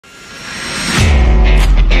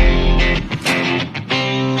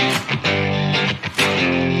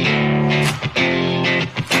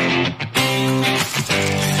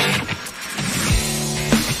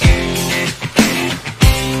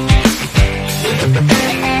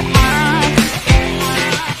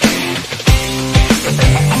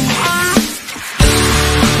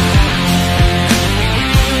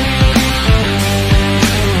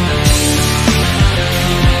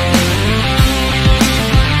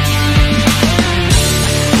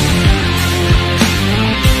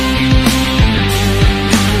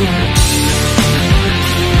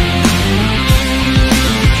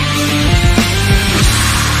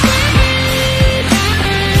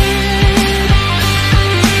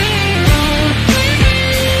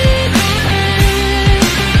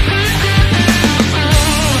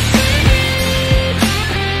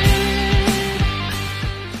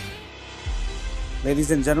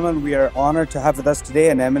ladies and gentlemen, we are honored to have with us today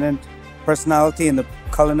an eminent personality in the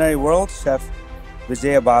culinary world, Chef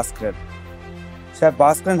Vijaya. Chef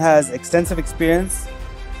Bhaskaran has extensive experience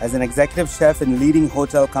as an executive chef in leading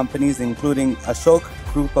hotel companies including Ashok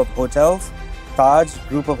Group of Hotels, Taj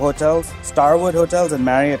Group of Hotels, Starwood Hotels, and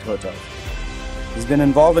Marriott Hotels. He's been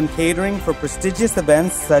involved in catering for prestigious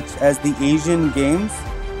events such as the Asian Games,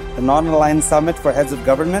 the Non-Aligned Summit for Heads of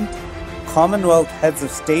Government, Commonwealth Heads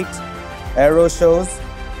of State, Aero Shows,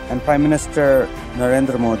 and Prime Minister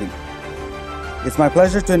Narendra Modi. It's my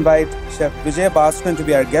pleasure to invite Chef Vijaya Bhaskaran to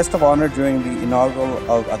be our guest of honor during the inaugural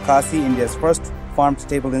of ACCASI, India's first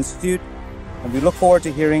farm-to-table institute, and we look forward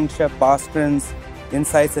to hearing Chef Bhaskaran's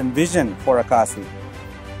insights and vision for ACCASI,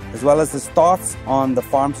 as well as his thoughts on the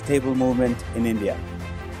farm-to-table movement in India.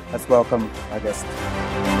 Let's welcome our guest.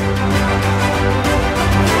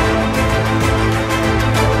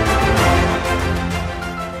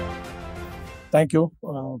 Thank you,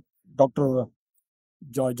 Dr.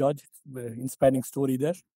 George. Very inspiring story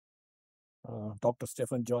there. Dr.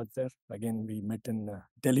 Stephen George there. Again, we met in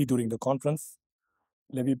Delhi during the conference.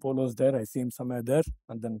 Levi Polo's there. I see him somewhere there.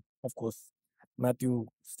 And then, of course, Matthew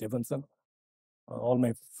Stevenson. All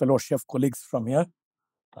my fellow chef colleagues from here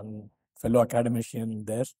and fellow academician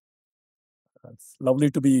there. It's lovely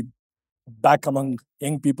to be back among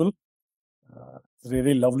young people. It's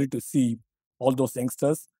really lovely to see all those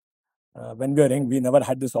youngsters. When we were young, we never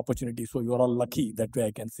had this opportunity. So you are all lucky. That way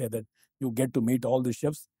I can say that you get to meet all the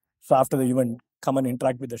chefs. So after the event, come and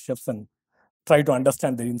interact with the chefs and try to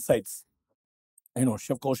understand their insights. You know,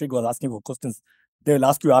 Chef Kaushik was asking for questions. They will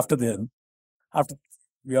ask you after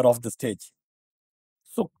we are off the stage.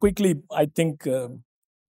 So quickly, I think the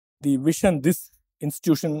vision this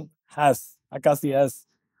institution has, ACCASI has,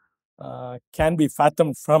 can be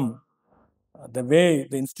fathomed from the way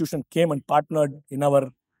the institution came and partnered in our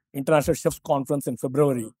International Chefs Conference in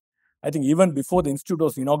February. I think even before the institute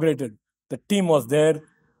was inaugurated, the team was there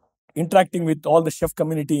interacting with all the chef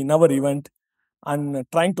community in our event and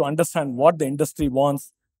trying to understand what the industry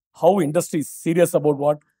wants, how industry is serious about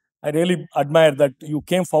what. I really admire that you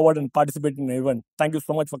came forward and participated in the event. Thank you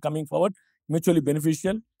so much for coming forward, mutually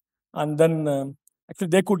beneficial. And then actually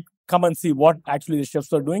they could come and see what actually the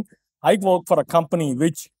chefs are doing. I work for a company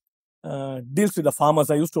which deals with the farmers.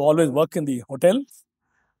 I used to always work in the hotels.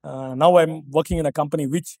 Now I'm working in a company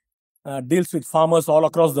which deals with farmers all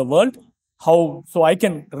across the world. So I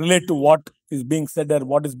can relate to what is being said there,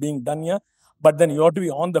 what is being done here. But then you have to be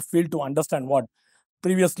on the field to understand what.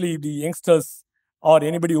 Previously, the youngsters or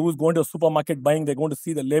anybody who's going to a supermarket buying, they're going to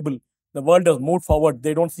see the label. The world has moved forward.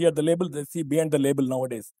 They don't see at the label, they see behind the label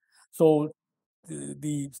nowadays. So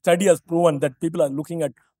the study has proven that people are looking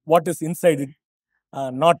at what is inside it,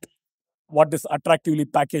 not what is attractively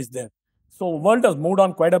packaged there. So world has moved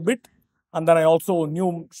on quite a bit. And then I also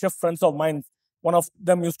knew chef friends of mine. One of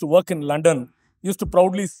them used to work in London, used to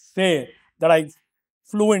proudly say that I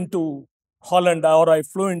flew into Holland or I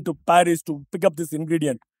flew into Paris to pick up this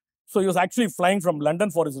ingredient. So he was actually flying from London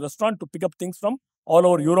for his restaurant to pick up things from all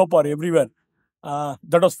over Europe or everywhere.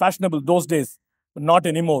 That was fashionable those days, but not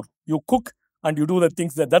anymore. You cook and you do the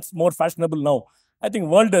things that's more fashionable now. I think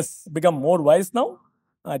world has become more wise now.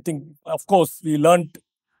 I think, of course, we learned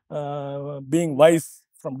being wise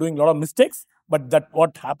from doing a lot of mistakes, but that's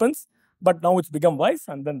what happens. But now it's become wise,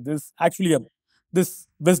 and then this actually this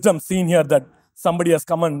wisdom seen here that somebody has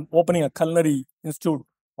come and opening a culinary institute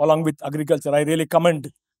along with agriculture. I really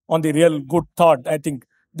commend on the real good thought. I think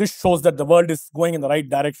this shows that the world is going in the right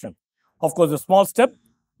direction. Of course, a small step,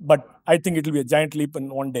 but I think it will be a giant leap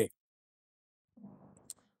in one day.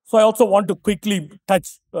 So I also want to quickly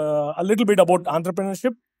touch a little bit about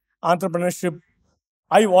entrepreneurship.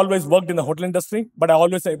 I've always worked in the hotel industry, but I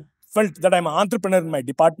always felt that I'm an entrepreneur in my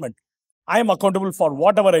department. I am accountable for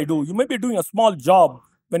whatever I do. You may be doing a small job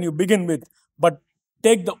when you begin with, but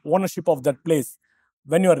take the ownership of that place.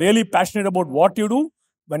 When you're really passionate about what you do,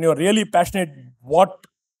 when you're really passionate what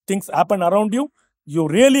things happen around you, you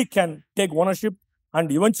really can take ownership.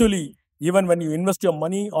 And eventually, even when you invest your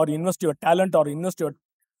money or invest your talent or invest your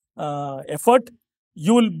effort,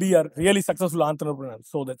 you will be a really successful entrepreneur.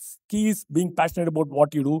 So the key is being passionate about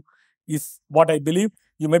what you do is what I believe.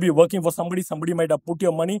 You may be working for somebody might have put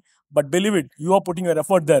your money, but believe it, you are putting your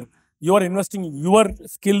effort there. You are investing your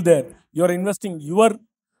skill there. You are investing your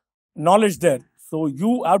knowledge there. So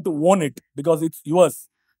you have to own it because it's yours.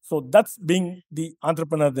 So that's being the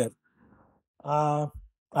entrepreneur there. I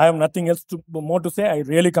have nothing else more to say. I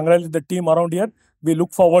really congratulate the team around here. We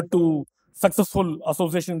look forward to successful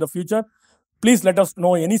association in the future. Please let us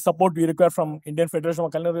know any support we require from Indian Federation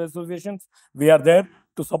of Culinary Associations. We are there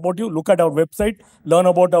to support you. Look at our website, learn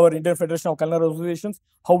about our Indian Federation of Culinary Associations,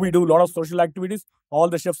 how we do a lot of social activities. All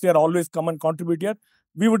the chefs here always come and contribute here.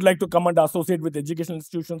 We would like to come and associate with educational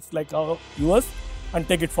institutions like yours and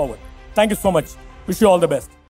take it forward. Thank you so much. Wish you all the best.